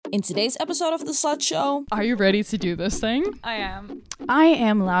In today's episode of The Slut-Show... Are you ready to do this thing? I am. I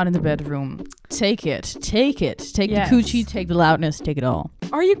am loud in the bedroom. Take it. Take it. Take Yes. the coochie, take the loudness, take it all.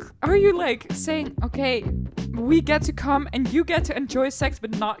 Are you like saying, okay, we get to come and you get to enjoy sex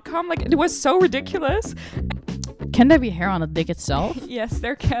but not come? Like, it was so ridiculous. Can there be hair on the dick itself? Yes,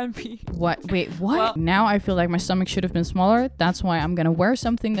 there can be. What? Wait, what? Well- Now I feel like my stomach should have been smaller. That's why I'm gonna wear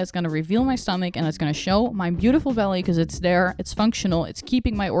something that's gonna reveal my stomach and it's gonna show my beautiful belly because it's there, it's functional, it's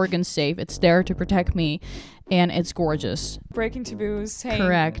keeping my organs safe, it's there to protect me, and it's gorgeous. Breaking taboos. Hey,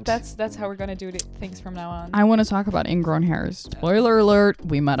 Correct. That's how we're gonna do things from now on. I want to talk about ingrown hairs. Spoiler alert,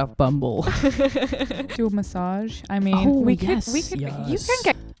 we might have Bumble. Do a massage. I mean, Oh, we yes, could. You yes. can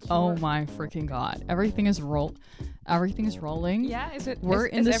get. Oh my freaking god. Everything is rolling. Yeah, is it? We're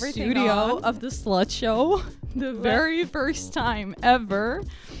is in the everything studio on? of the Slut Show. The very first time ever.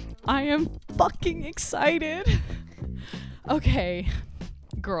 I am fucking excited. Okay,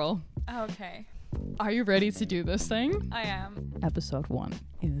 girl, Okay, are you ready to do this thing? I am. Episode 1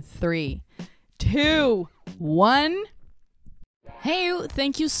 in 3, 2, 1. Hey, you,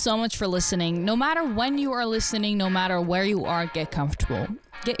 thank you so much for listening. No matter when you are listening, no matter where you are, get comfortable.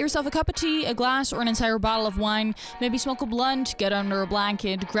 Get yourself a cup of tea, a glass, or an entire bottle of wine. Maybe smoke a blunt, get under a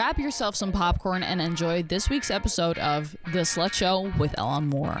blanket, grab yourself some popcorn, and enjoy this week's episode of The Slut Show with Ellen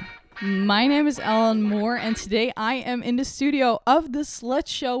Moore. My name is Ellen Moore, and today I am in the studio of the Slut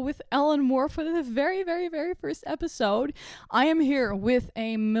Show with Ellen Moore for the very, very, very first episode. I am here with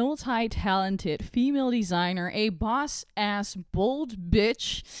a multi-talented female designer, a boss-ass, bold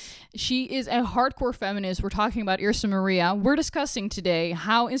bitch. She is a hardcore feminist. We're talking about Irsa Maria. We're discussing today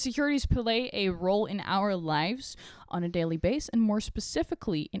how insecurities play a role in our lives on a daily basis, and more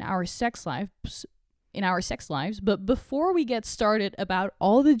specifically in our sex lives. But before we get started about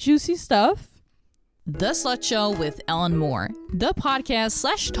all the juicy stuff, The Slut Show with Ellen Moore, the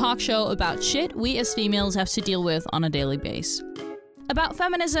podcast / talk show about shit we as females have to deal with on a daily basis. About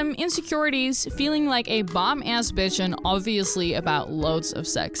feminism, insecurities, feeling like a bomb-ass bitch, and obviously about loads of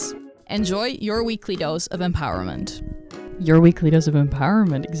sex. Enjoy your weekly dose of empowerment. your weekly dose of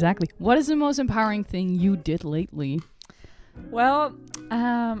empowerment, exactly. What is the most empowering thing you did lately? Well,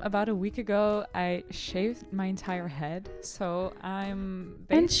 about a week ago, I shaved my entire head, so I'm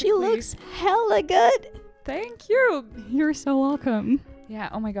basically... And she looks hella good. Thank you. You're so welcome. Yeah.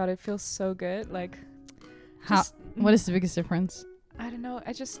 Oh my god, it feels so good. Like, What is the biggest difference? I don't know.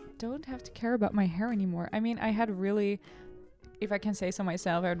 I just don't have to care about my hair anymore. I mean, I had really, if I can say so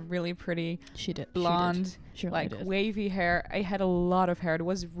myself, I had really pretty She did. blonde, She really like did. wavy hair. I had a lot of hair. It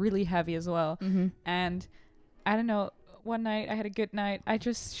was really heavy as well. Mm-hmm. And I don't know. One night I had a good night. I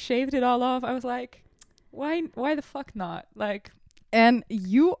just shaved it all off. I was like, why the fuck not? Like, And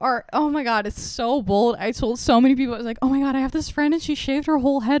you are, oh my god, it's so bold. I told so many people, I was like, oh my god, I have this friend and she shaved her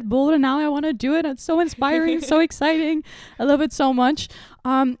whole head bald and now I want to do it. It's so inspiring. It's so exciting. I love it so much.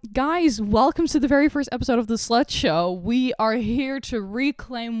 Guys, welcome to the very first episode of The Slut Show. We are here to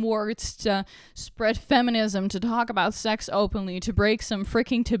reclaim words, to spread feminism, to talk about sex openly, to break some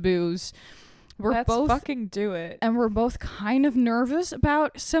freaking taboos. let's fucking do it. And we're both kind of nervous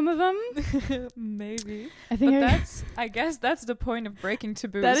about some of them. Maybe. I think But I guess that's the point of breaking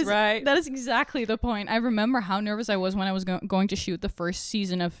taboos, right? That is exactly the point. I remember how nervous I was when I was going to shoot the first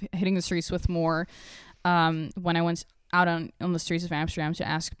season of Hitting the Streets with More, when I went out on the streets of Amsterdam to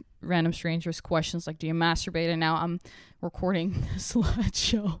ask random strangers questions like, do you masturbate? And now I'm recording the Slut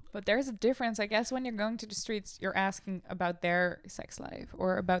Show. But there's a difference. I guess when you're going to the streets, you're asking about their sex life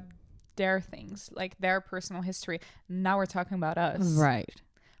or about their things, like their personal history. Now we're talking about us. Right.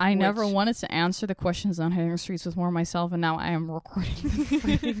 I never wanted to answer the questions on Hitting the Streets with More myself, and now I am recording the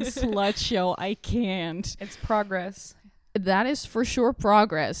freaking Slut Show. I can't. It's progress. That is for sure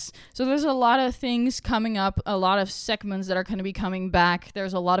progress. So there's a lot of things coming up, a lot of segments that are going to be coming back.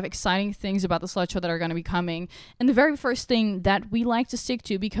 There's a lot of exciting things about the Slut Show that are going to be coming. And the very first thing that we like to stick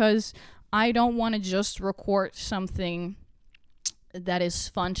to, because I don't want to just record something that is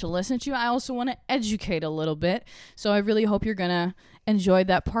fun to listen to, I also want to educate a little bit. So I really hope you're gonna enjoy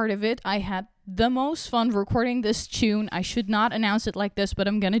that part of it. I had the most fun recording this tune. I should not announce it like this, but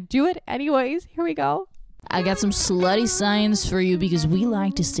I'm gonna do it anyways. Here we go. I got some slutty science for you because we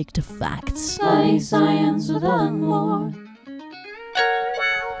like to stick to facts. Slutty science with Ellen Moore.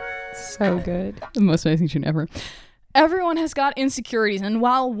 So good. The most amazing tune ever. Everyone has got insecurities, and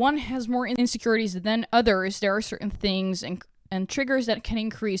while one has more insecurities than others, there are certain things and triggers that can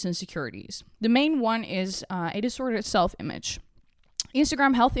increase insecurities. The main one is a disordered self-image.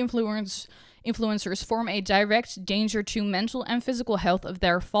 Instagram health Influencers form a direct danger to mental and physical health of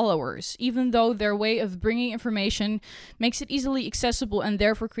their followers, even though their way of bringing information makes it easily accessible and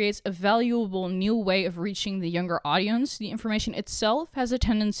therefore creates a valuable new way of reaching the younger audience. The information itself has a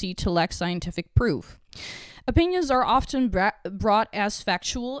tendency to lack scientific proof. Opinions are often brought as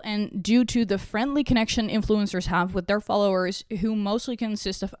factual, and due to the friendly connection influencers have with their followers, who mostly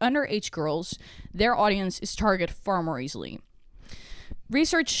consist of underage girls, their audience is targeted far more easily.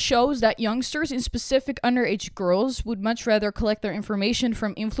 Research shows that youngsters, in specific underage girls, would much rather collect their information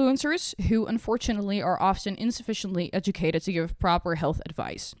from influencers, who unfortunately are often insufficiently educated to give proper health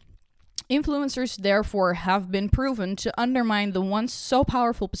advice. Influencers, therefore, have been proven to undermine the once so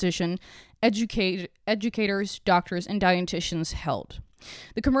powerful position educators, doctors, and dietitians held.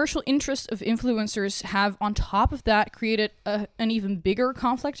 The commercial interests of influencers have, on top of that, created an even bigger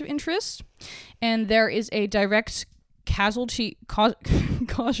conflict of interest, and there is a direct casualty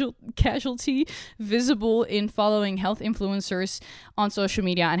visible in following health influencers on social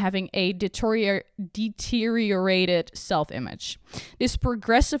media and having a deteriorated self-image. This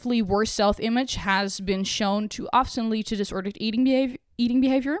progressively worse self-image has been shown to often lead to disordered eating behavior.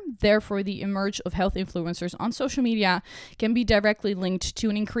 Therefore, the emerge of health influencers on social media can be directly linked to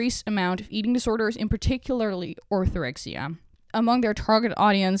an increased amount of eating disorders, in particularly orthorexia. Among their target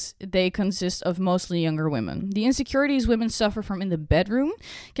audience, they consist of mostly younger women. The insecurities women suffer from in the bedroom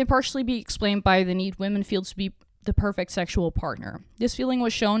can partially be explained by the need women feel to be the perfect sexual partner. This feeling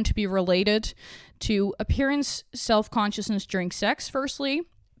was shown to be related to appearance, self-consciousness during sex, firstly,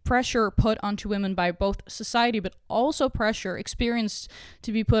 pressure put onto women by both society, but also pressure experienced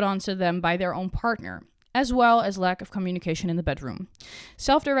to be put onto them by their own partner, as well as lack of communication in the bedroom.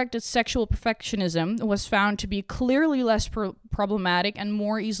 Self-directed sexual perfectionism was found to be clearly less problematic and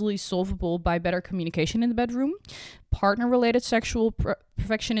more easily solvable by better communication in the bedroom. Partner-related sexual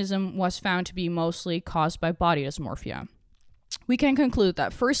perfectionism was found to be mostly caused by body dysmorphia. We can conclude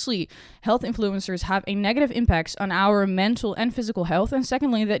that, firstly, health influencers have a negative impact on our mental and physical health, and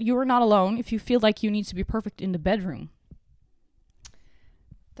secondly, that you are not alone if you feel like you need to be perfect in the bedroom.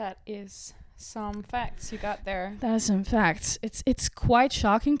 That is some facts you got there. That is some facts. It's quite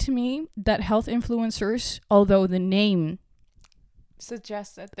shocking to me that health influencers, although the name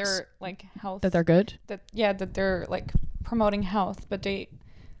suggests that they're like health, that they're good, that they're like promoting health, but they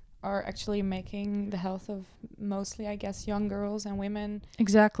are actually making the health of mostly, I guess, young girls and women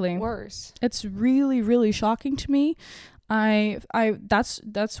exactly worse. It's really, really shocking to me.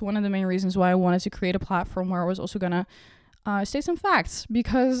 That's one of the main reasons why I wanted to create a platform where I was also gonna state some facts,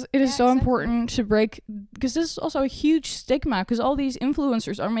 because it is so important to break, because this is also a huge stigma, because all these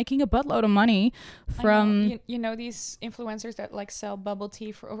influencers are making a buttload of money from you know these influencers that like sell bubble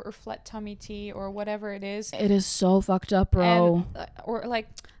tea or flat tummy tea or whatever it is. It is so fucked up, bro. And, or like,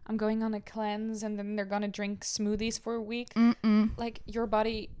 I'm going on a cleanse and then they're gonna drink smoothies for a week. Like, your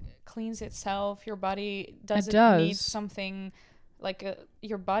body cleans itself, your body doesn't need something. Like,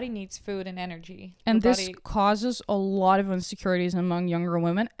 your body needs food and energy. And this causes a lot of insecurities among younger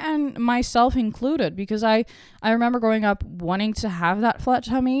women, and myself included, because I remember growing up wanting to have that flat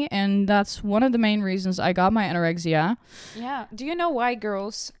tummy, and that's one of the main reasons I got my anorexia. Yeah. Do you know why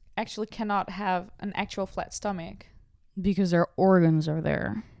girls actually cannot have an actual flat stomach? Because their organs are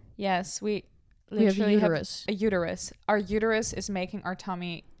there. Yes, we literally have a uterus. Our uterus is making our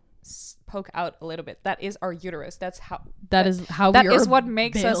tummy poke out a little bit. That is our uterus. That is what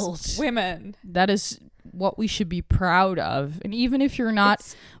makes us women. That is what we should be proud of. And even if you're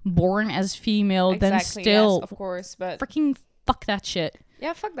not born as female, then still, yes, of course, but freaking fuck that shit.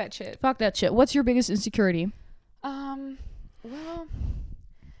 Yeah, fuck that shit. Fuck that shit. What's your biggest insecurity? Well,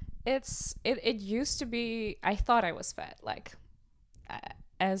 it used to be, I thought I was fat, like,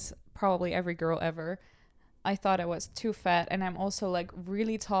 as probably every girl ever. I thought I was too fat, and I'm also like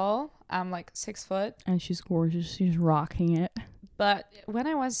really tall. I'm like 6 foot. And she's gorgeous. She's rocking it. But when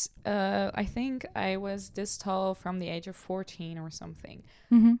I was, I think I was this tall from the age of 14 or something.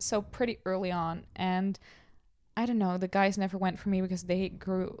 Mm-hmm. So pretty early on. And I don't know, the guys never went for me because they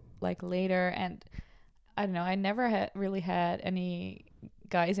grew like later. And I don't know, I never really had any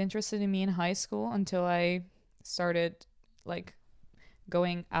guys interested in me in high school until I started like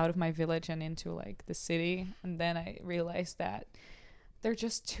going out of my village and into like the city, and then I realized that they're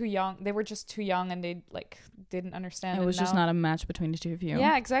just too young. They were just too young, and they like didn't understand. It was just not a match between the two of you.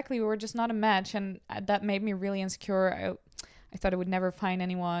 Yeah, exactly. We were just not a match, and that made me really insecure. I thought I would never find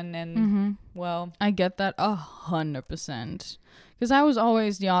anyone, and well, I get that 100%. Because I was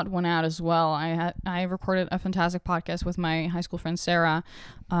always the odd one out as well. I recorded a fantastic podcast with my high school friend Sarah,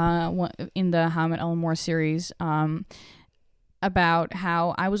 in the How I Met Ellen Moore series. about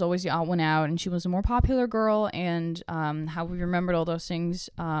how I was always the odd one out and she was a more popular girl, and how we remembered all those things.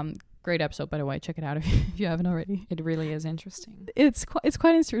 Great episode, by the way. Check it out if you haven't already. It really is interesting. It's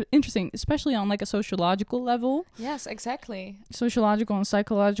quite interesting, especially on like a sociological level. Yes, exactly. Sociological and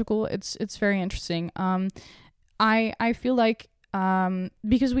psychological. It's very interesting. I feel like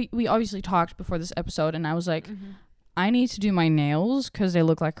because we obviously talked before this episode, and I was like, I need to do my nails because they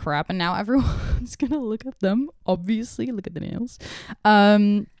look like crap, and now everyone's gonna look at them. Obviously, look at the nails.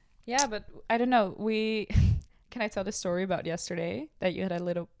 Yeah, but I don't know. Can I tell the story about yesterday that you had a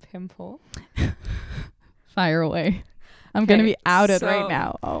little pimple? Fire away. I'm gonna be outed right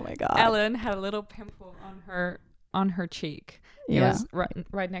now. Oh my god. Ellen had a little pimple on her cheek. It was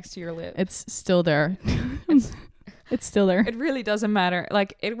right next to your lip. It's still there. It's still there. It really doesn't matter.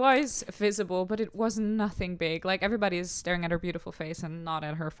 Like, it was visible, but it was nothing big. Like, everybody is staring at her beautiful face and not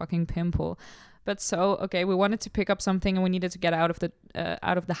at her fucking pimple. But so, okay, we wanted to pick up something and we needed to get out of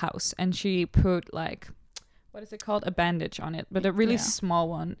the house. And she put like, what is it called? A bandage on it, but a really small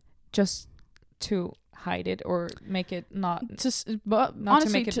one, just to hide it or make it not honestly, to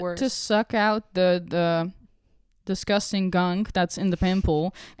make it worse. To suck out the disgusting gunk that's in the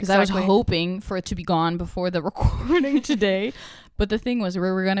pimple, because I was hoping for it to be gone before the recording today. But the thing was, we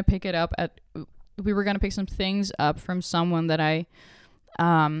were gonna pick some things up from someone that I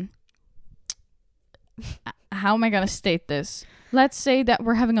how am I gonna state this? Let's say that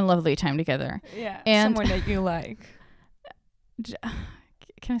we're having a lovely time together. Yeah, and someone that you like.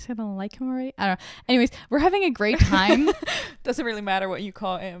 Can I say that I like him already? I don't know. Anyways, we're having a great time. Doesn't really matter what you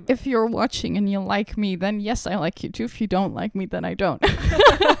call him. If you're watching and you like me, then yes, I like you too. If you don't like me, then I don't.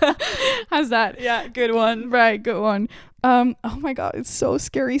 How's that? Yeah, good one. Right, good one. Oh my god, it's so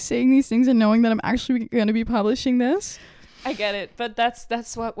scary saying these things and knowing that I'm actually going to be publishing this. I get it, but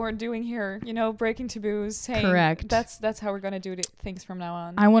that's what we're doing here, you know, breaking taboos, saying correct. That's how we're gonna do things from now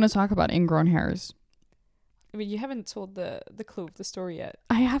on. I want to talk about ingrown hairs. I mean, you haven't told the clue of the story yet.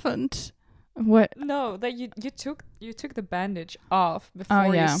 I haven't. What? No, that you took the bandage off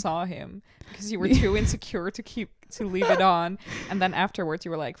before you saw him because you were too insecure to leave it on, and then afterwards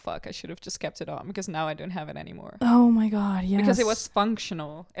you were like, "Fuck, I should have just kept it on because now I don't have it anymore." Oh my god, yes. Because it was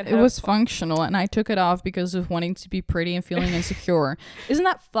functional. It was functional, and I took it off because of wanting to be pretty and feeling insecure. Isn't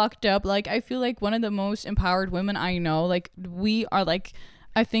that fucked up? Like, I feel like one of the most empowered women I know. Like, we are like,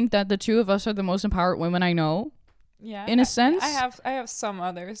 I think that the two of us are the most empowered women I know. Yeah, in a sense. I have some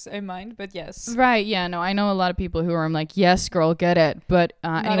others in mind, but yes. Right, yeah, no, I know a lot of people who are like, yes, girl, get it. But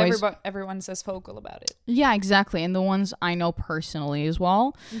not anyways. Everyone's as vocal about it. Yeah, exactly. And the ones I know personally as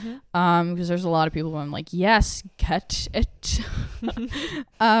well. Because there's a lot of people who I'm like, yes, get it.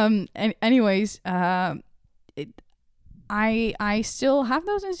 And anyways, I still have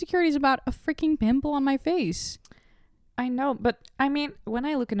those insecurities about a freaking pimple on my face. I know, but I mean, when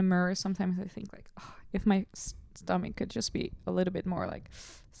I look in the mirror, sometimes I think like, oh, if my stomach could just be a little bit more like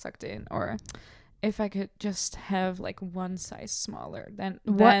sucked in, or if I could just have like one size smaller, then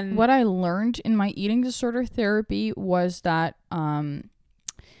what I learned in my eating disorder therapy was that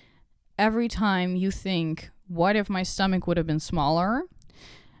every time you think, what if my stomach would have been smaller,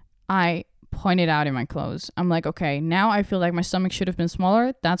 I point it out in my clothes. I'm like, okay, now I feel like my stomach should have been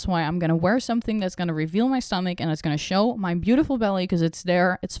smaller. That's why I'm gonna wear something that's gonna reveal my stomach, and it's gonna show my beautiful belly because it's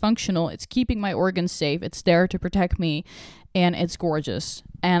there, it's functional, it's keeping my organs safe, it's there to protect me, and it's gorgeous,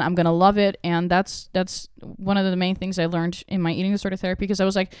 and I'm gonna love it. And that's one of the main things I learned in my eating disorder therapy, because I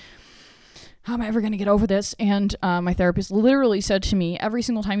was like, how am I ever gonna get over this? And my therapist literally said to me, every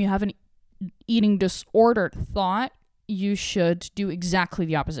single time you have an eating disordered thought, you should do exactly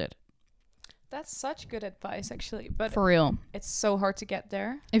the opposite. That's such good advice, actually. But for real, it's so hard to get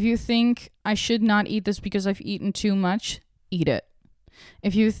there. If you think I should not eat this because I've eaten too much, eat it.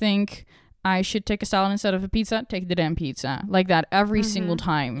 If you think I should take a salad instead of a pizza, take the damn pizza. Like that every single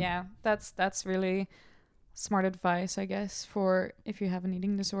time. Yeah, that's really smart advice, I guess, for if you have an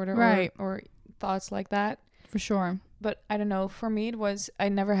eating disorder, right, or thoughts like that. For sure. But I don't know. For me, I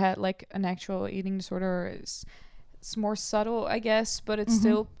never had like an actual eating disorder. It's more subtle, I guess, but it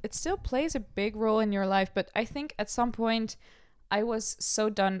still plays a big role in your life. But I think at some point I was so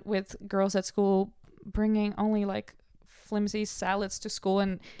done with girls at school bringing only like flimsy salads to school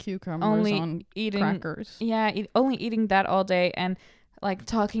and cucumbers only on eating crackers. Yeah, only eating that all day, and like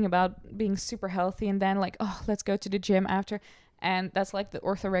talking about being super healthy, and then like, oh, let's go to the gym after. And that's like the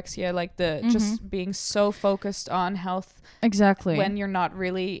orthorexia, like the just being so focused on health. Exactly. When you're not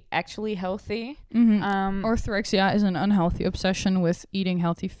really actually healthy. Orthorexia is an unhealthy obsession with eating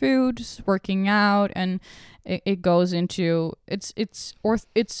healthy foods, working out, and it goes into it's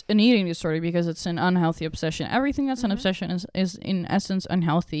an eating disorder because it's an unhealthy obsession. Everything that's an obsession is in essence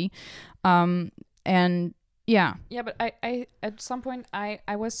unhealthy. And yeah. Yeah, but I at some point I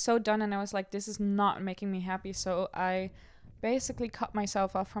was so done, and I was like, this is not making me happy. So I basically cut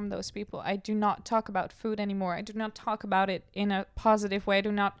myself off from those people. I do not talk about food anymore. I do not talk about it in a positive way.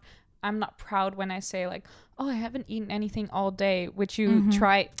 I'm not proud when I say like, oh, I haven't eaten anything all day, which you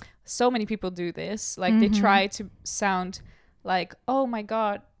try. So many people do this. Like they try to sound like, oh my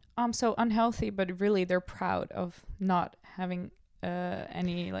God, I'm so unhealthy, but really they're proud of not having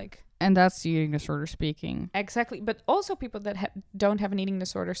any like. And that's the eating disorder speaking. Exactly. But also people that don't have an eating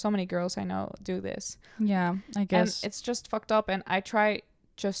disorder. So many girls I know do this. Yeah, I guess. And it's just fucked up. And I try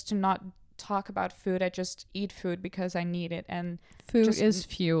just to not talk about food. I just eat food because I need it. And food is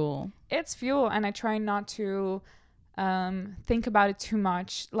fuel. It's fuel. And I try not to think about it too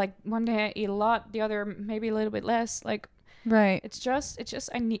much. Like one day I eat a lot, the other maybe a little bit less. Like, right. It's just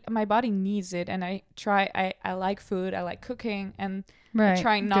my body needs it. And I like food. I like cooking. And right. I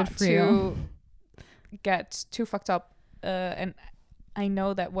try not to get too fucked up. And I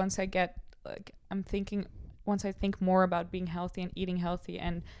know that once I think more about being healthy and eating healthy,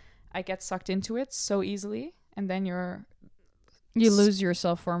 and I get sucked into it so easily, and then you lose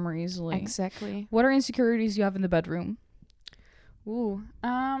yourself far more easily. Exactly. What are insecurities you have in the bedroom? Ooh.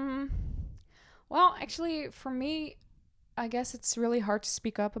 Well, actually, for me, I guess it's really hard to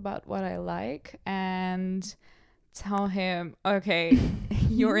speak up about what I like and tell him, okay,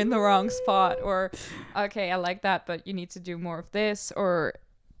 you're in the wrong spot, or okay, I like that, but you need to do more of this, or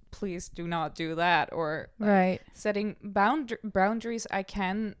please do not do that, or right. Setting boundaries. I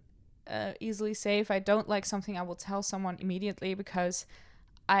can easily say if I don't like something, I will tell someone immediately, because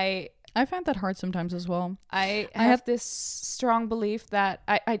I find that hard sometimes as well. I have this strong belief that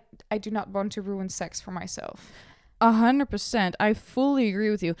I do not want to ruin sex for myself. 100%. I fully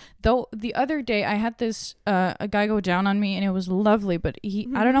agree with you. Though the other day I had this a guy go down on me, and it was lovely, but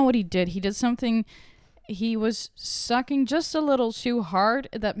I don't know what he did. He did something. He was sucking just a little too hard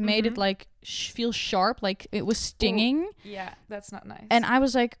that made it like feel sharp, like it was stinging. Ooh, yeah, that's not nice. And I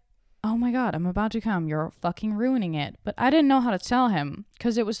was like, oh my God, I'm about to come. You're fucking ruining it. But I didn't know how to tell him,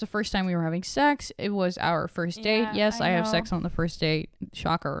 because it was the first time we were having sex. It was our first date. Yes, I have sex on the first date.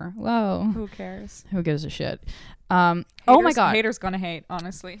 Shocker. Whoa. Who cares? Who gives a shit? Oh my God. Haters gonna hate,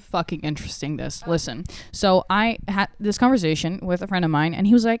 honestly. Fucking interesting this. Listen. So I had this conversation with a friend of mine, and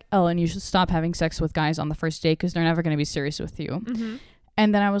he was like, Ellen, you should stop having sex with guys on the first date because they're never going to be serious with you.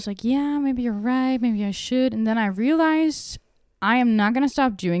 And then I was like, yeah, maybe you're right. Maybe I should. And then I realized I am not going to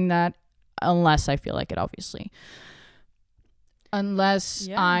stop doing that unless I feel like it, obviously. Unless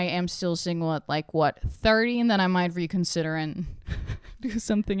I am still single at 30, and then I might reconsider and do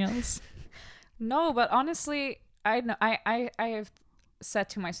something else. No, but honestly, I have said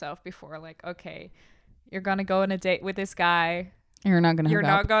to myself before, like, okay, you're gonna go on a date with this guy. You're not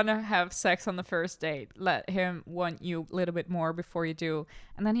gonna have sex on the first date. Let him want you a little bit more before you do.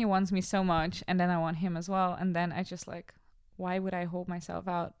 And then he wants me so much, and then I want him as well. And then I just like, why would I hold myself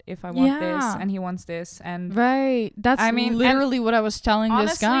out if I want this and he wants this? And right, that's literally what I was telling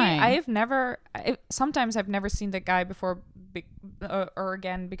honestly, this guy. Sometimes I've never seen the guy before or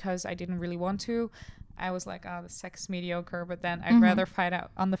again because I didn't really want to. I was like, oh, the sex is mediocre, but then I'd rather find out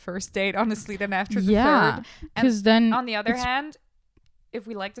on the first date, honestly, than after the third. Because then on the other hand, if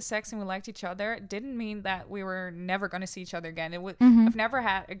we liked the sex and we liked each other, it didn't mean that we were never going to see each other again. It would. I've never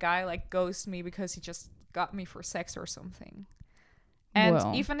had a guy like ghost me because he just got me for sex or something.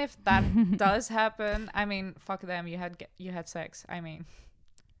 And even if that does happen, I mean, fuck them. You had sex. I mean,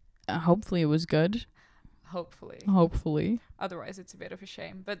 hopefully it was good. Hopefully. Otherwise, it's a bit of a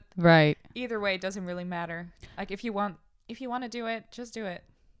shame. But right. Either way, it doesn't really matter. Like if you want to do it, just do it.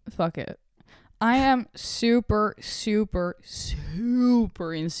 Fuck it. I am super, super,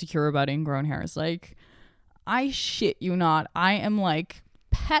 super insecure about ingrown hairs. Like, I shit you not. I am like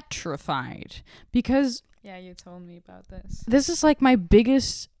petrified because. Yeah, you told me about this. This is like my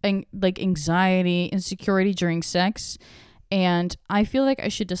biggest anxiety, insecurity during sex. And I feel like I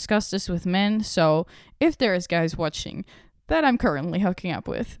should discuss this with men. So if there's guys watching that I'm currently hooking up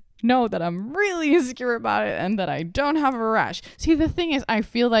with, know that I'm really insecure about it and that I don't have a rash. See, the thing is, I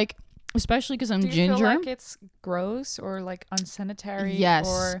feel like, especially because I'm ginger. Do you feel like it's gross or like unsanitary?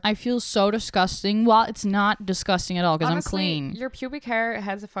 Yes. I feel so disgusting. Well, it's not disgusting at all because I'm clean. Your pubic hair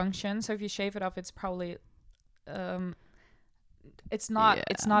has a function. So if you shave it off, it's probably it's not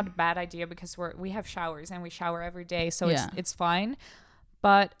a bad idea because we have showers and we shower every day, so it's fine.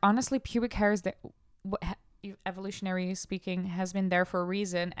 But honestly, pubic hair is evolutionary speaking has been there for a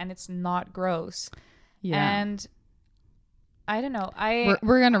reason, and it's not gross. And I don't know.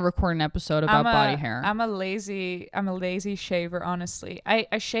 We're gonna record an episode about body hair. I'm a lazy shaver, honestly.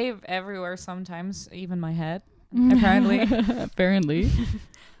 I shave everywhere sometimes, even my head, apparently. Apparently.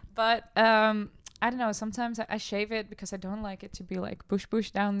 But I don't know. Sometimes I shave it because I don't like it to be like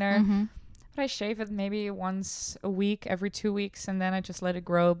bush down there. Mm-hmm. But I shave it maybe once a week, every 2 weeks, and then I just let it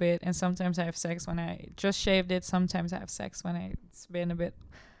grow a bit. And sometimes I have sex when I just shaved it. Sometimes I have sex when it's been a bit.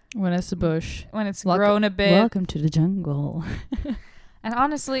 When it's a bush. When it's grown a bit. Welcome to the jungle. And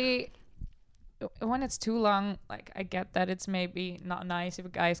honestly, when it's too long, like I get that it's maybe not nice if a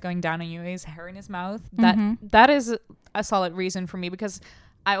guy is going down on you, his hair in his mouth. That is a solid reason for me, because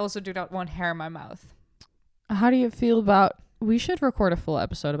I also do not want hair in my mouth. How do you feel about... We should record a full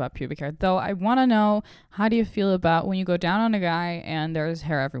episode about pubic hair. Though I want to know, how do you feel about when you go down on a guy and there's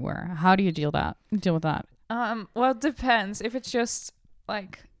hair everywhere? How do you deal with that? Well, it depends. If it's just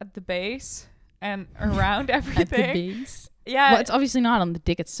like at the base and around everything. At the base? Yeah. Well, it's obviously not on the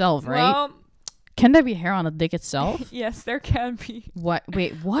dick itself, right? Well, can there be hair on the dick itself? yes, there can be. What?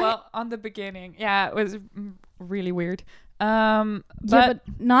 Wait, what? Well, on the beginning. Yeah, it was really weird. But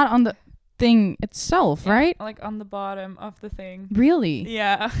not on the thing itself, right? Like on the bottom of the thing. Really?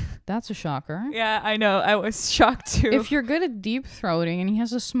 Yeah. That's a shocker. Yeah, I know. I was shocked too. If you're good at deep throating and he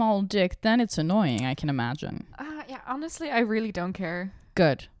has a small dick, then it's annoying, I can imagine. Yeah, honestly, I really don't care.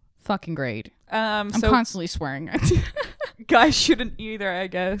 Good. Fucking great. I'm So constantly swearing. guys shouldn't either, I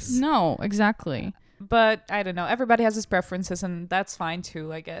guess. No, exactly. But I don't know. Everybody has his preferences, and that's fine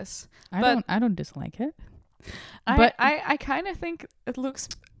too, I guess. I don't dislike it. But I kind of think it looks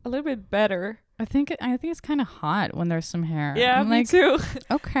a little bit better. I think it's kind of hot when there's some hair. Yeah, I'm me like, too.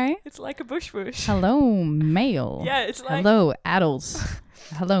 Okay. It's like a bush. Hello, male. Yeah, it's like hello, adults.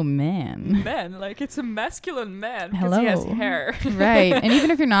 Hello, man. men. Like it's a masculine man Hello. because he has hair. Right. And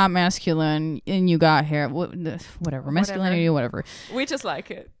even if you're not masculine and you got hair, whatever. Masculinity, whatever. We just like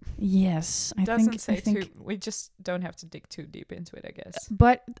it. Yes. I think we just don't have to dig too deep into it, I guess.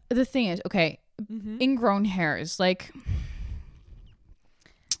 But the thing is, okay, ingrown hairs, like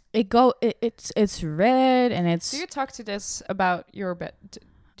it's red and it's... Do you talk to this about your bed?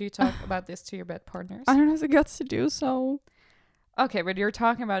 Do you talk about this to your bed partners? I don't have the guts to do so. Okay, but you're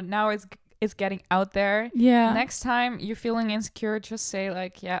talking about now it's getting out there. Yeah. Next time you're feeling insecure, just say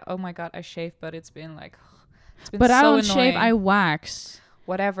like, yeah, oh my God, I shaved, but it's been so But I don't annoying. shave, I wax.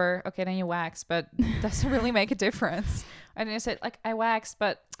 Whatever. Okay, then you wax, but doesn't really make a difference. And then I said like, I waxed,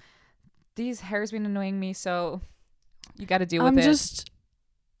 but these hairs been annoying me, so you got to deal with it.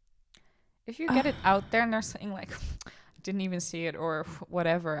 If you get it out there and they're saying like, didn't even see it or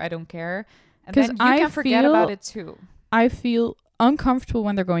whatever, I don't care. And then you can forget about it too. I feel uncomfortable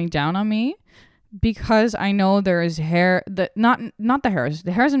when they're going down on me because I know there is hair that not the hairs.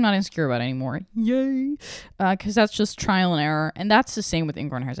 The hairs I'm not insecure about anymore. Yay. Because that's just trial and error. And that's the same with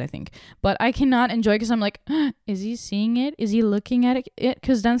ingrown hairs, I think. But I cannot enjoy because I'm like, is he seeing it? Is he looking at it?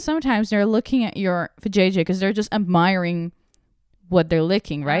 Because then sometimes they're looking at your vajayjay because they're just admiring what they're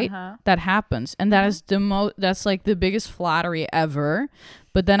licking, right? That happens. And that is that's like the biggest flattery ever.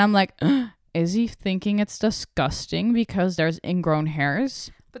 But then I'm like, is he thinking it's disgusting because there's ingrown hairs?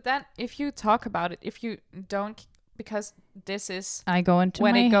 But then if you talk about it, if you don't, because this is I go into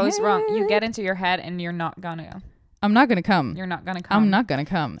when my it goes head. wrong, you get into your head and you're not gonna. I'm not gonna come. You're not gonna come. I'm not gonna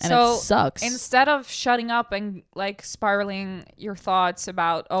come. And so it sucks. Instead of shutting up and like spiraling your thoughts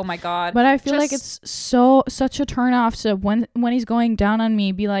about, oh my God. But I feel like it's such a turn off. So when he's going down on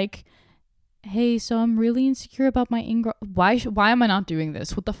me, be like, hey, so I'm really insecure about my ingrown. Why am I not doing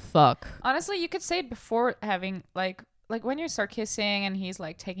this? What the fuck? Honestly, you could say it before having like when you start kissing and he's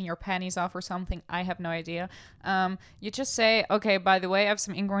like taking your panties off or something. I have no idea. You just say, okay, by the way, I have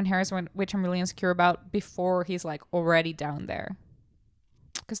some ingrown hairs which I'm really insecure about, before he's like already down there,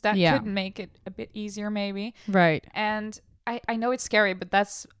 because that could make it a bit easier maybe. Right. And I know it's scary, but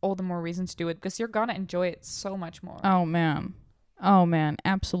that's all the more reason to do it, because you're gonna enjoy it so much more. Oh man,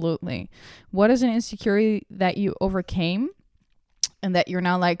 absolutely. What is an insecurity that you overcame and that you're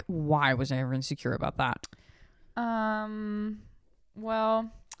now like, why was I ever insecure about that? Well,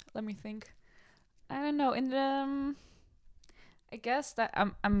 let me think. I don't know. I guess that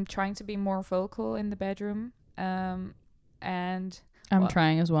I'm trying to be more vocal in the bedroom. And I'm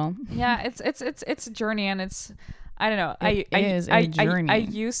trying as well. Yeah, it's a journey, and it's, I don't know. It is a journey. I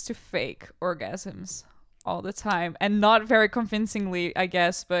used to fake orgasms all the time, and not very convincingly, I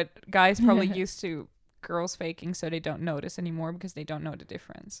guess, but guys probably used to girls faking so they don't notice anymore because they don't know the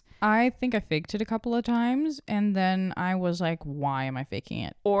difference. I think I faked it a couple of times, and then I was like, why am I faking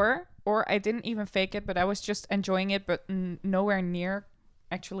it? Or I didn't even fake it, but I was just enjoying it, but nowhere near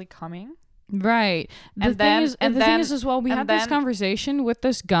actually coming. Right. The thing is as well, we had this conversation with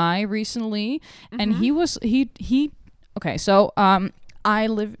this guy recently, and he okay, so I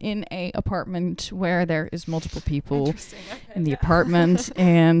live in a apartment where there is multiple people in the apartment,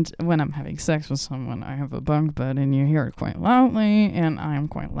 and when I'm having sex with someone, I have a bunk bed, and you hear it quite loudly, and I'm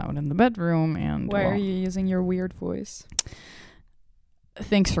quite loud in the bedroom. And why are you using your weird voice?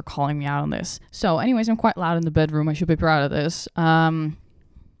 Thanks for calling me out on this. So, anyways, I'm quite loud in the bedroom. I should be proud of this. I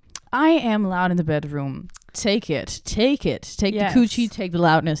am loud in the bedroom. Take it. Take yes. The coochie. Take the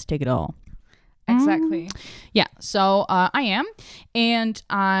loudness. Take it all. Exactly. Yeah, so I am, and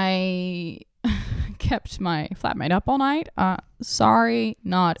I kept my flatmate up all night. Sorry,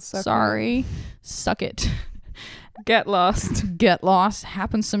 not sorry. Suck it. Get lost. Get lost.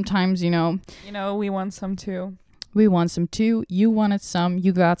 Happens sometimes, You know, we want some too. We want some too. You wanted some.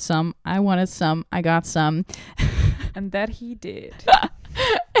 You got some. I wanted some. I got some. And that he did.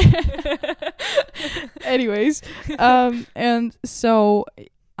 Anyways, and so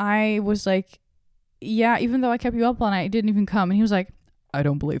I was like, yeah, even though I kept you up all night, it didn't even come. And he was like, I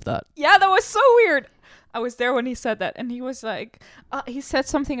don't believe that. Yeah, that was so weird. I was there when he said that, and he was like, he said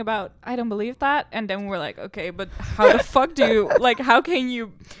something about, I don't believe that. And then we're like, okay, but how the fuck do you, like, how can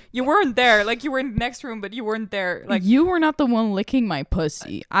you weren't there. Like, you were in the next room, but you weren't there. Like, you were not the one licking my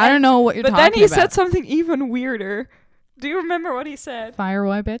pussy. I don't know what you're talking about. But then he said something even weirder. Do you remember what he said? Fire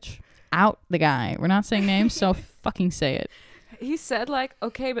away, bitch. Out the guy. We're not saying names, so fucking say it. He said, like,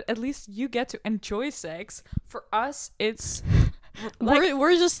 okay, but at least you get to enjoy sex. For us, it's like,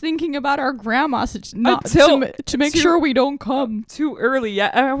 we're just thinking about our grandmas to make sure we don't come too early. Yeah,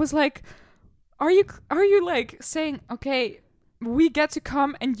 and I was like, are you like saying, okay, we get to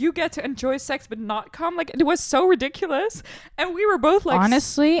come and you get to enjoy sex but not come? Like, it was so ridiculous, and we were both like,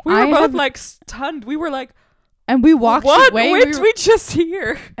 honestly, we were both like stunned. We were like. And we walked away. What did we just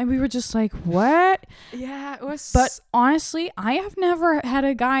hear? And we were just like, what? Yeah, it was. But honestly, I have never had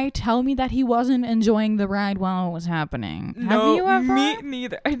a guy tell me that he wasn't enjoying the ride while it was happening. No, have you ever? Me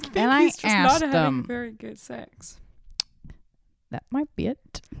neither. I think he's just not having very good sex. That might be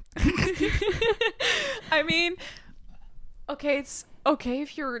it. I mean, okay, it's okay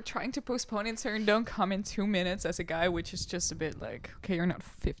if you're trying to postpone it so you don't come in 2 minutes as a guy, which is just a bit like, okay, you're not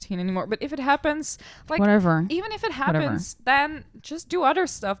 15 anymore. But if it happens, like, whatever. Even if it happens, then just do other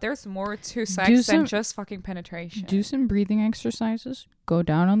stuff. There's more to sex than just fucking penetration. Do some breathing exercises. Go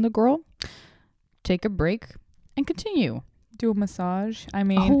down on the girl. Take a break and continue. Do a massage. I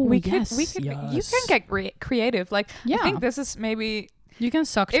mean, you can get creative. Like, I think this is maybe. You can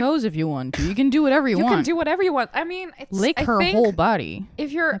suck toes if you want to. You can do whatever you want. You can do whatever you want. I mean, lick her whole body.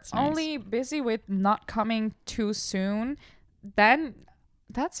 If you're only busy with not coming too soon, then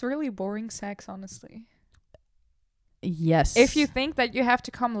that's really boring sex, honestly. Yes. If you think that you have to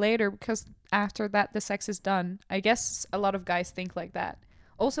come later because after that the sex is done, I guess a lot of guys think like that.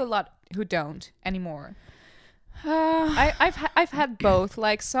 Also, a lot who don't anymore. I've had both.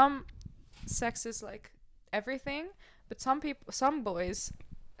 Like, some sex is like everything. But some boys,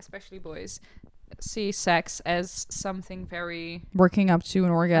 especially boys, see sex as something very... working up to an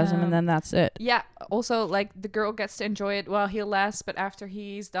orgasm and then that's it. Yeah. Also, like, the girl gets to enjoy it while he lasts, but after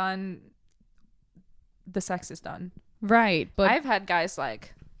he's done, the sex is done. Right. But I've had guys,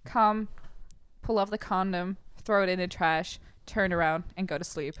 like, come, pull off the condom, throw it in the trash, turn around, and go to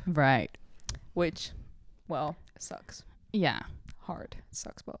sleep. Right. Which, well, sucks. Yeah. Hard. It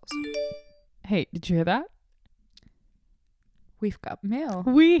sucks balls. Hey, did you hear that? We've got mail.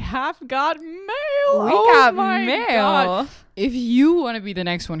 We have got mail. We got mail. God. If you want to be the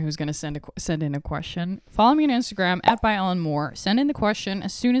next one who's going to send in a question, follow me on Instagram @byEllenMoore. Send in the question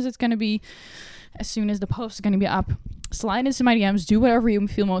as soon as the post is going to be up. Slide into my DMs. Do whatever you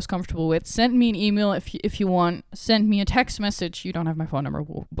feel most comfortable with. Send me an email if you want. Send me a text message. You don't have my phone number,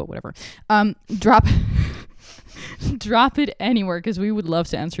 but whatever. Drop it anywhere because we would love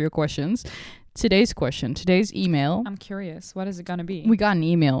to answer your questions. Today's email. I'm curious. What is it going to be? We got an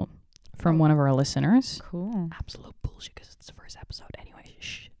email from one of our listeners. Cool. Absolute bullshit because it's the first episode anyway.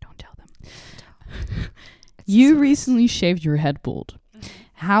 Shh, don't tell them. You recently shaved your head bald. Mm-hmm.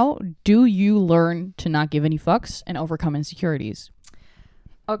 How do you learn to not give any fucks and overcome insecurities?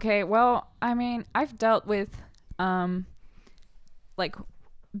 Okay, well, I mean, I've dealt with like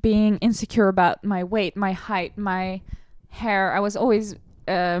being insecure about my weight, my height, my hair. I was always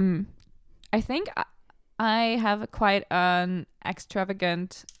I think I have quite an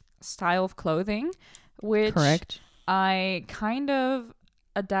extravagant style of clothing, which Correct. I kind of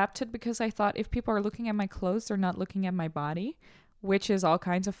adapted because I thought if people are looking at my clothes, they're not looking at my body, which is all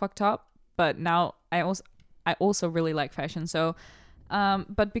kinds of fucked up. But now I also really like fashion. So,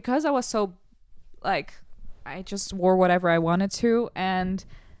 but because I was so like, I just wore whatever I wanted to, and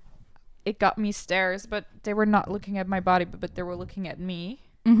it got me stares, but they were not looking at my body, but they were looking at me.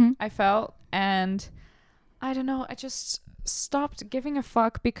 Mm-hmm. I felt, and I don't know, I just stopped giving a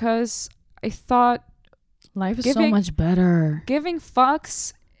fuck because I thought Life is so much better. giving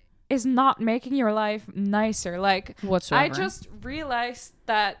fucks is not making your life nicer. Like, Whatsoever. I just realized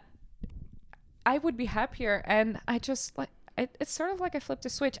that I would be happier, and I just like it's sort of like I flipped a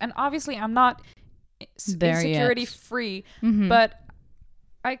switch. And obviously I'm not There insecurity yet. free, Mm-hmm. but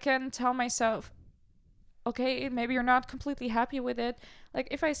I can tell myself, okay, maybe you're not completely happy with it. Like,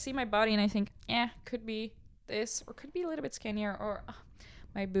 if I see my body and I think, could be this, or could be a little bit skinnier, or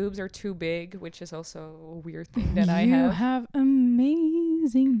my boobs are too big, which is also a weird thing that I You have. have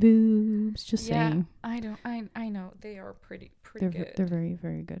amazing boobs. Just saying. I know they are pretty They're good. they're very,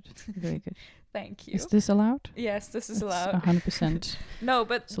 very good. Very good. Thank you. Is this allowed? Yes, this is It's allowed. 100% No,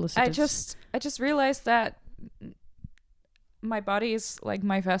 but solicitous. I just realized that my body is like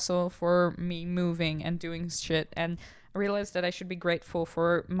my vessel for me moving and doing shit, and I realized that I should be grateful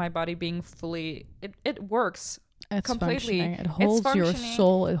for my body being fully it works It's completely. functioning. It holds your functioning.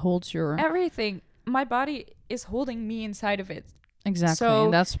 soul. It holds your everything. My body is holding me inside of it. exactly, So-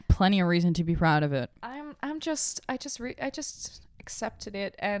 and that's plenty of reason to be proud of it. I just accepted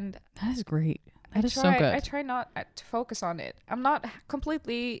it, and That is great. That is so I good. try not to focus on it. I'm not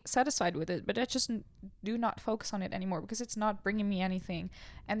completely satisfied with it, but I just do not focus on it anymore because it's not bringing me anything.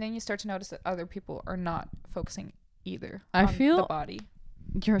 And then you start to notice that other people are not focusing either I on feel- the body.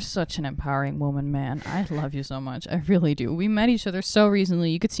 You're such an empowering woman, man. I love you so much. I really do. We met each other so recently.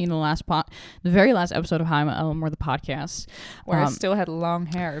 You could see in the very last episode of Hi, I'm Ellen Moore, the podcast, Where I still had long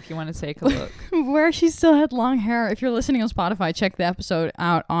hair, if you want to take a look. where she still had long hair. If you're listening on Spotify, check the episode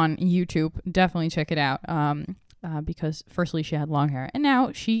out on YouTube. Definitely check it out. Because firstly she had long hair, and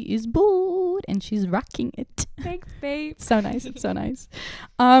now she is bald and she's rocking it. Thanks, babe. So nice. It's so nice.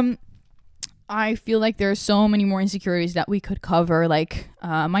 I feel like there are so many more insecurities that we could cover, like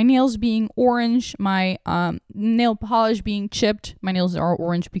my nails being orange, my nail polish being chipped. My nails are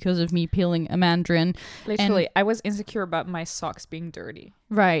orange because of me peeling a mandarin. Literally, I was insecure about my socks being dirty.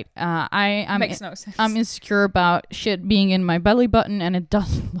 Right. I'm Makes no sense. I'm insecure about shit being in my belly button, and it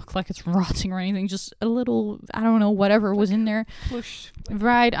doesn't look like it's rotting or anything. Just a little, I don't know, whatever was in there. Whoosh.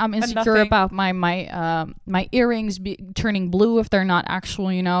 Right. I'm insecure nothing. about my earrings turning blue if they're not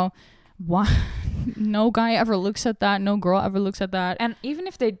actual, you know. Why? No guy ever looks at that. No girl ever looks at that. And even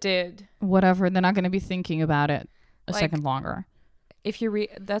if they did, Whatever, they're not going to be thinking about it a Like, second longer. if you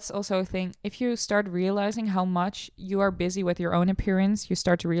that's also a thing. If you start realizing how much you are busy with your own appearance, you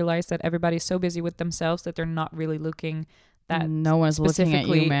start to realize that everybody's so busy with themselves that they're not really looking that No one's looking at you,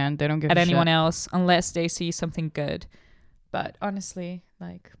 specifically man. They don't give at a anyone shit. else unless they see something good. But honestly,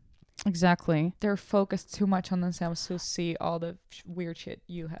 like, Exactly. they're focused too much on themselves to see all the weird shit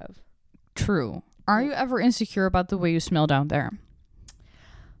you have. True. Are you ever insecure about the way you smell down there?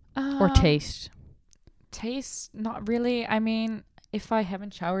 Or taste? Taste, not really. I mean, if I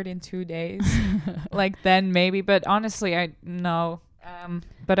haven't showered in 2 days, like, then maybe. But honestly, I no.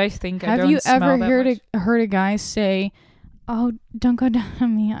 But I think I Have don't you smell ever that much. heard a guy say, "Oh, don't go down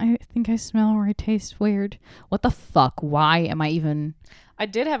on me. I think I smell or I taste weird." What the fuck? Why am I even... I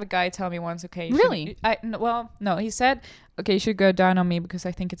did have a guy tell me once, okay. Really? No, he said, okay, you should go down on me because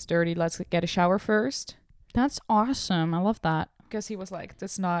I think it's dirty. Let's get a shower first. That's awesome. I love that. Because he was like,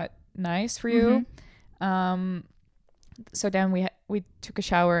 that's not nice for you. So then we took a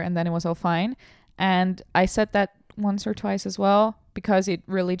shower and then it was all fine. And I said that once or twice as well because it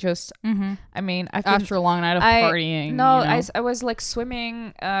really just, I mean, I've been, After a long night of partying. No, you know? I was like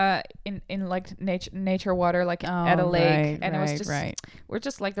swimming in like nature water, like at a lake, right, and it was right, just right. we're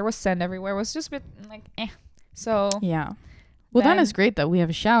just like there was sand everywhere. It was just a bit like So Yeah. Well, then then- it's great that we have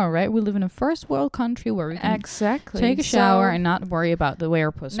a shower, right? We live in a first world country where we can exactly take a shower So- and not worry about the way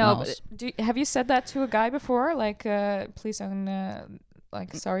our puss no. smells. But have you said that to a guy before? Like, please don't.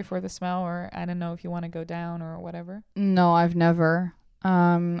 Like, sorry for the smell, or I don't know if you want to go down or whatever. No, I've never.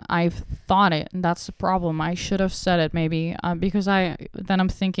 I've thought it, and that's the problem. I should have said it maybe, because I'm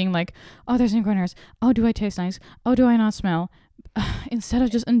thinking like, oh, there's new corners. Oh, do I taste nice? Oh, do I not smell? Instead of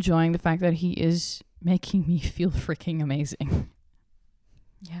just enjoying the fact that he is making me feel freaking amazing.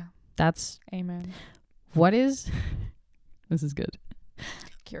 Yeah. That's Amen. what is. This is good.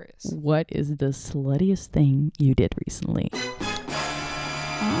 Curious. What is the sluttiest thing you did recently?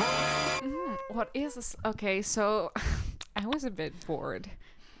 What is this? Okay, so I was a bit bored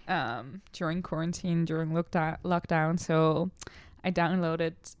during quarantine, during lockdown. So I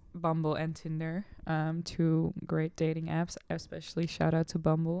downloaded Bumble and Tinder, two great dating apps. Especially shout out to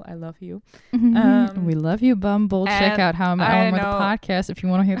Bumble. I love you. We love you, Bumble. Check out How I Met Ellen Moore, the podcast, if you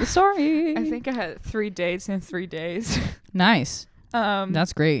want to hear the story. I think I had 3 dates in 3 days. Nice.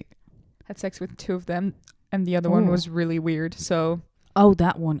 That's great. Had sex with 2 of them, and the other one was really weird. So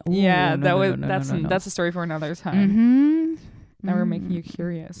that one. Ooh, yeah, no, that's a story for another time. Now we're making you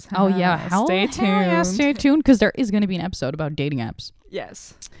curious. Stay tuned. Yeah, stay tuned, because there is going to be an episode about dating apps.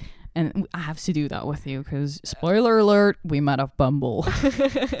 Yes. And I have to do that with you, because spoiler alert, we met off Bumble.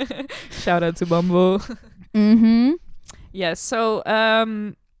 Shout out to Bumble. Yeah, so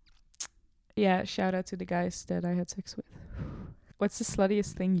shout out to the guys that I had sex with. What's the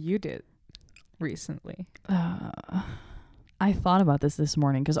sluttiest thing you did recently? I thought about this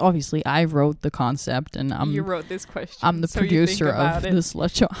morning, because obviously I wrote the concept, and you wrote this question. I'm the producer of the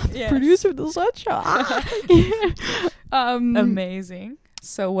Slut-Show. Yes. Producer of the Slut-Show. Amazing.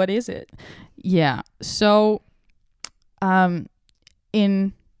 So what is it? Yeah. So, not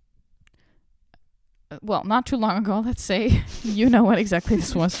too long ago, let's say, you know what exactly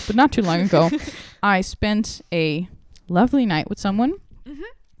this was, but not too long ago, I spent a lovely night with someone.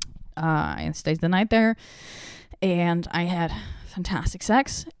 I stayed the night there, and I had fantastic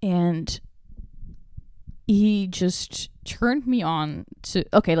sex, and he just turned me on to,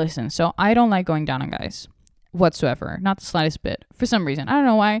 okay, listen, so I don't like going down on guys whatsoever, not the slightest bit, for some reason. I don't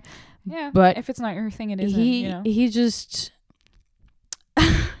know why. Yeah, but if it's not your thing, it isn't. He just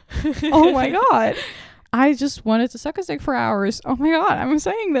oh my god, I just wanted to suck a dick for hours. Oh my god, I'm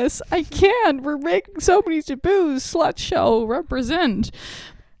saying this, I can't, we're making so many taboos. Slut show represent.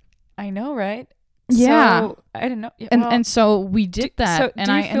 I know, right? Yeah. So, I don't know. Yeah, and so we did that,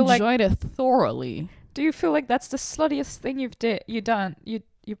 and I enjoyed it thoroughly. Do you feel like that's the sluttiest thing you done?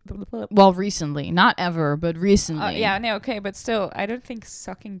 Well, recently, not ever, but recently. Okay, but still, I don't think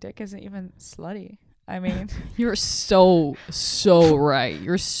sucking dick is even slutty. I mean, you're so right.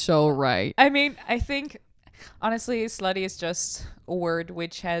 You're so right. I mean, I think honestly, slutty is just a word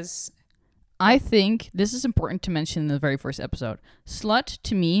which has. I think this is important to mention in the very first episode. Slut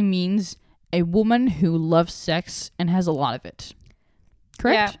to me means a woman who loves sex and has a lot of it.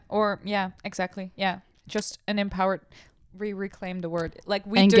 Correct? Yeah, exactly. Yeah, just an empowered. Reclaim the word. Like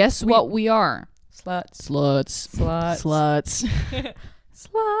we. And guess what we are? Sluts.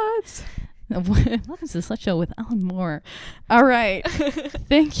 Welcome to the Slut Show with Ellen Moore. All right.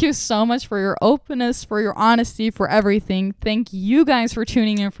 Thank you so much for your openness, for your honesty, for everything. Thank you guys for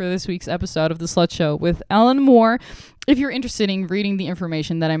tuning in for this week's episode of the Slut Show with Ellen Moore. If you're interested in reading the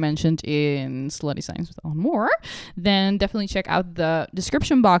information that I mentioned in Slutty Science with Ellen Moore, then definitely check out the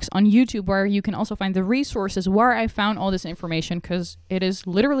description box on YouTube, where you can also find the resources where I found all this information, because it is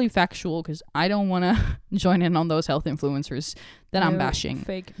literally factual, because I don't want to join in on those health influencers that I'm bashing.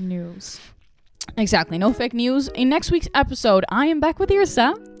 Fake news. Exactly, no fake news. In next week's episode, I am back with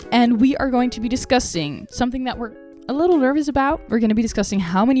Irsa, and we are going to be discussing something that we're a little nervous about. We're going to be discussing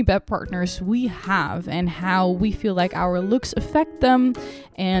how many bed partners we have and how we feel like our looks affect them,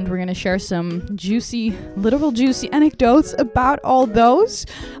 and we're going to share some juicy anecdotes about all those.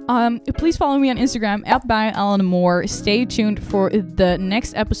 Please follow me on Instagram @byEllenMoore. Stay tuned for the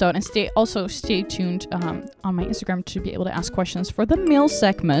next episode, and stay tuned on my Instagram to be able to ask questions for the mail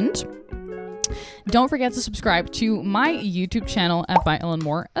segment. Don't forget to subscribe to my YouTube channel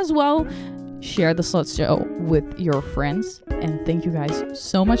 @byEllenMoore as well. Share the Slut Show with your friends. And thank you guys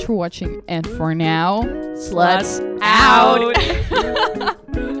so much for watching. And for now, sluts out.